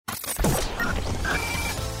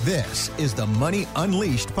This is the Money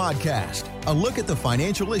Unleashed podcast, a look at the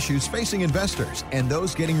financial issues facing investors and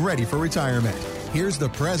those getting ready for retirement. Here's the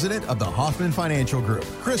president of the Hoffman Financial Group,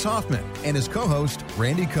 Chris Hoffman, and his co-host,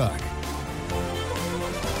 Randy Cook.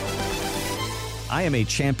 I am a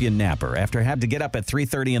champion napper. After I had to get up at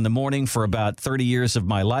 3:30 in the morning for about 30 years of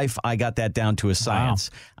my life, I got that down to a science.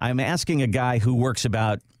 Wow. I'm asking a guy who works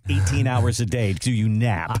about 18 hours a day. Do you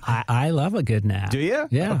nap? I love a good nap. Do you?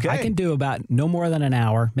 Yeah. Okay. I can do about no more than an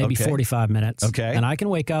hour, maybe 45 minutes. Okay. And I can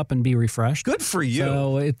wake up and be refreshed. Good for you.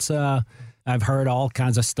 So it's, I've heard all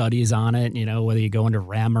kinds of studies on it, you know, whether you go into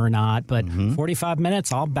REM or not. But 45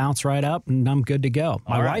 minutes, I'll bounce right up and I'm good to go.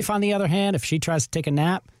 My wife, on the other hand, if she tries to take a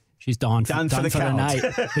nap, she's done for the night.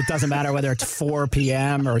 It doesn't matter whether it's 4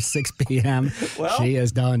 p.m. or 6 p.m. Well, she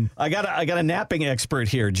is done. I got a napping expert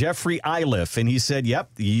here, Jeffrey Iliff, and he said,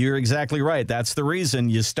 yep, you're exactly right. That's the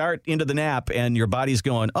reason you start into the nap and your body's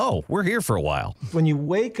going, oh, we're here for a while. When you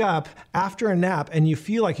wake up after a nap and you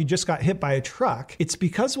feel like you just got hit by a truck, it's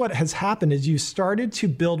because what has happened is you started to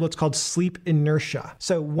build what's called sleep inertia.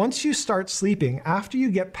 So once you start sleeping, after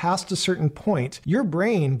you get past a certain point, your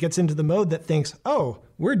brain gets into the mode that thinks, oh,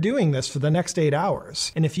 we're doing this for the next 8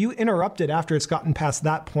 hours. And if you interrupt it after it's gotten past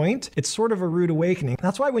that point, it's sort of a rude awakening.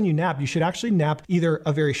 That's why when you nap, you should actually nap either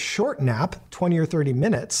a very short nap, 20 or 30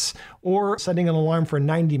 minutes, or setting an alarm for a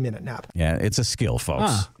 90-minute nap. Yeah, it's a skill,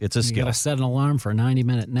 folks. It's a skill. You got to set an alarm for a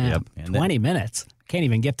 90-minute nap. Yep. 20 minutes. Can't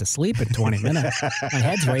even get to sleep in 20 minutes. My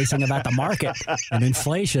head's racing about the market and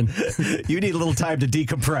inflation. You need a little time to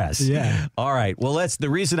decompress. Yeah. All right. Well, the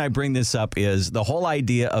reason I bring this up is the whole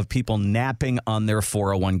idea of people napping on their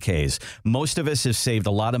 401ks. Most of us have saved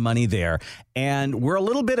a lot of money there, and we're a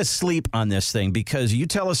little bit asleep on this thing because you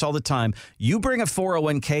tell us all the time, you bring a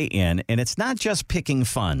 401k in, and it's not just picking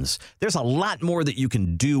funds. There's a lot more that you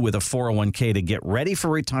can do with a 401k to get ready for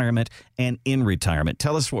retirement and in retirement.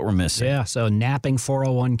 Tell us what we're missing. Yeah, so napping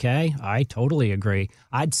 401k, I totally agree.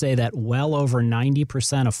 I'd say that well over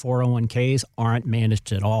 90% of 401ks aren't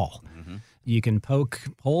managed at all. You can poke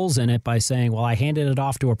holes in it by saying, well, I handed it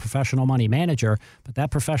off to a professional money manager, but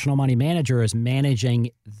that professional money manager is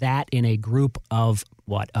managing that in a group of,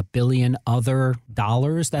 $1 billion other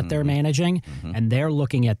dollars that they're managing, and they're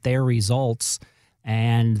looking at their results,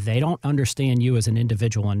 and they don't understand you as an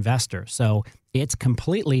individual investor. So it's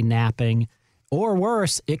completely napping. Or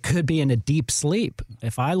worse, it could be in a deep sleep.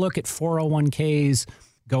 If I look at 401ks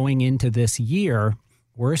going into this year,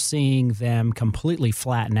 we're seeing them completely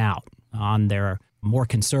flatten out on their more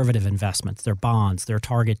conservative investments, their bonds, their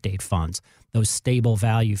target date funds, those stable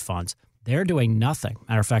value funds. They're doing nothing.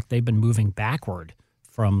 Matter of fact, they've been moving backward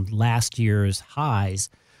from last year's highs.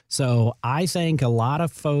 So I think a lot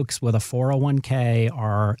of folks with a 401k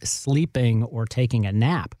are sleeping or taking a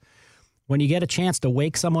nap. When you get a chance to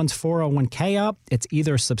wake someone's 401k up, it's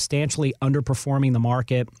either substantially underperforming the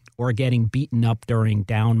market or getting beaten up during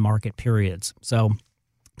down market periods. So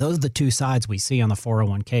those are the two sides we see on the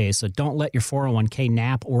 401k. So don't let your 401k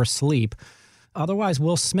nap or sleep. Otherwise,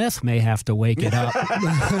 Will Smith may have to wake it up.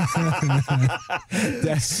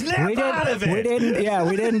 Snap out of it.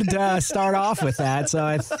 We didn't start off with that. So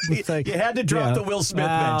I think you had to drop the Will Smith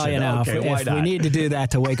mention. You know, okay, if we need to do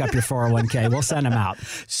that to wake up your 401k, we'll send them out.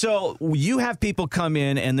 So you have people come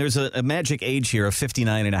in, and there's a magic age here of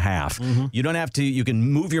 59 and a half. You don't have to. You can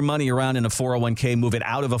move your money around in a 401k, move it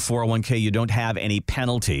out of a 401k. You don't have any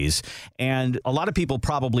penalties. And a lot of people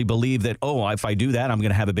probably believe that, oh, if I do that, I'm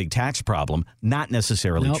going to have a big tax problem. Not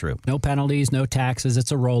necessarily true. No penalties, no taxes.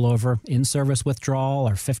 It's a rollover. In-service withdrawal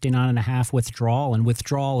or 59.5 withdrawal. And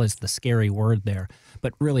withdrawal is the scary word there.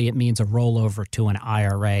 But really, it means a rollover to an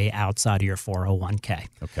IRA outside of your 401k.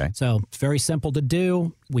 Okay. So it's very simple to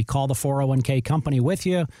do. We call the 401k company with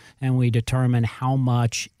you, and we determine how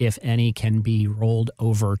much, if any, can be rolled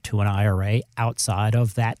over to an IRA outside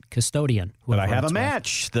of that custodian. But I have a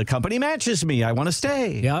match. The company matches me. I want to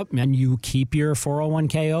stay. Yep. And you keep your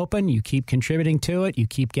 401k open. You keep contributing to it. You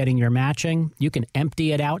keep getting your matching. You can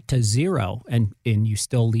empty it out to zero, and you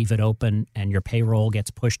still leave it open, and your payroll gets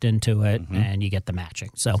pushed into it, and you get the matching.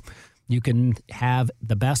 So you can have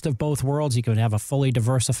the best of both worlds. You can have a fully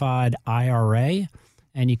diversified IRA,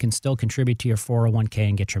 and you can still contribute to your 401k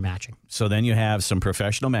and get your matching. So then you have some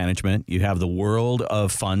professional management. You have the world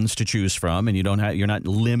of funds to choose from, and you're not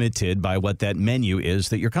limited by what that menu is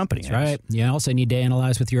that your company has. Right. You also need to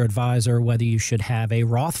analyze with your advisor whether you should have a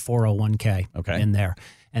Roth 401k in there.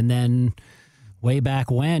 And then way back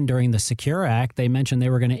when, during the Secure Act, they mentioned they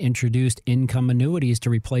were going to introduce income annuities to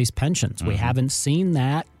replace pensions. We haven't seen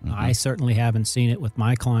that. I certainly haven't seen it with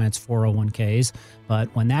my clients' 401ks. But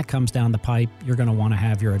when that comes down the pipe, you're going to want to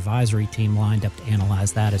have your advisory team lined up to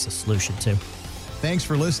analyze that as a solution too. Thanks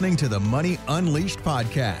for listening to the Money Unleashed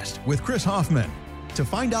podcast with Chris Hoffman. To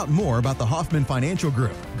find out more about the Hoffman Financial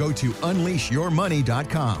Group, go to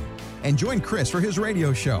unleashyourmoney.com and join Chris for his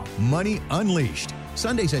radio show, Money Unleashed,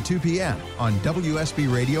 Sundays at 2 p.m. on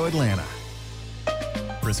WSB Radio Atlanta.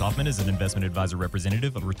 Chris Hoffman is an investment advisor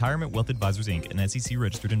representative of Retirement Wealth Advisors, Inc., an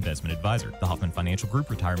SEC-registered investment advisor. The Hoffman Financial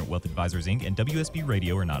Group, Retirement Wealth Advisors, Inc., and WSB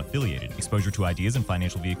Radio are not affiliated. Exposure to ideas and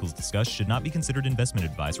financial vehicles discussed should not be considered investment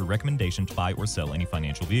advice or recommendation to buy or sell any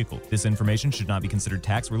financial vehicle. This information should not be considered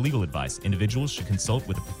tax or legal advice. Individuals should consult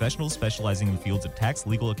with a professional specializing in the fields of tax,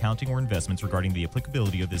 legal, accounting, or investments regarding the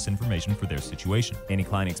applicability of this information for their situation. Any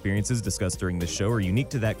client experiences discussed during this show are unique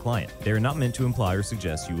to that client. They are not meant to imply or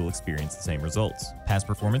suggest you will experience the same results. Past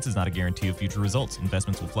performance is not a guarantee of future results.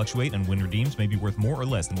 Investments will fluctuate, and when redeemed may be worth more or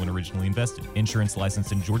less than when originally invested. Insurance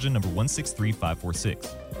licensed in Georgia, number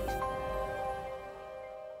 163546.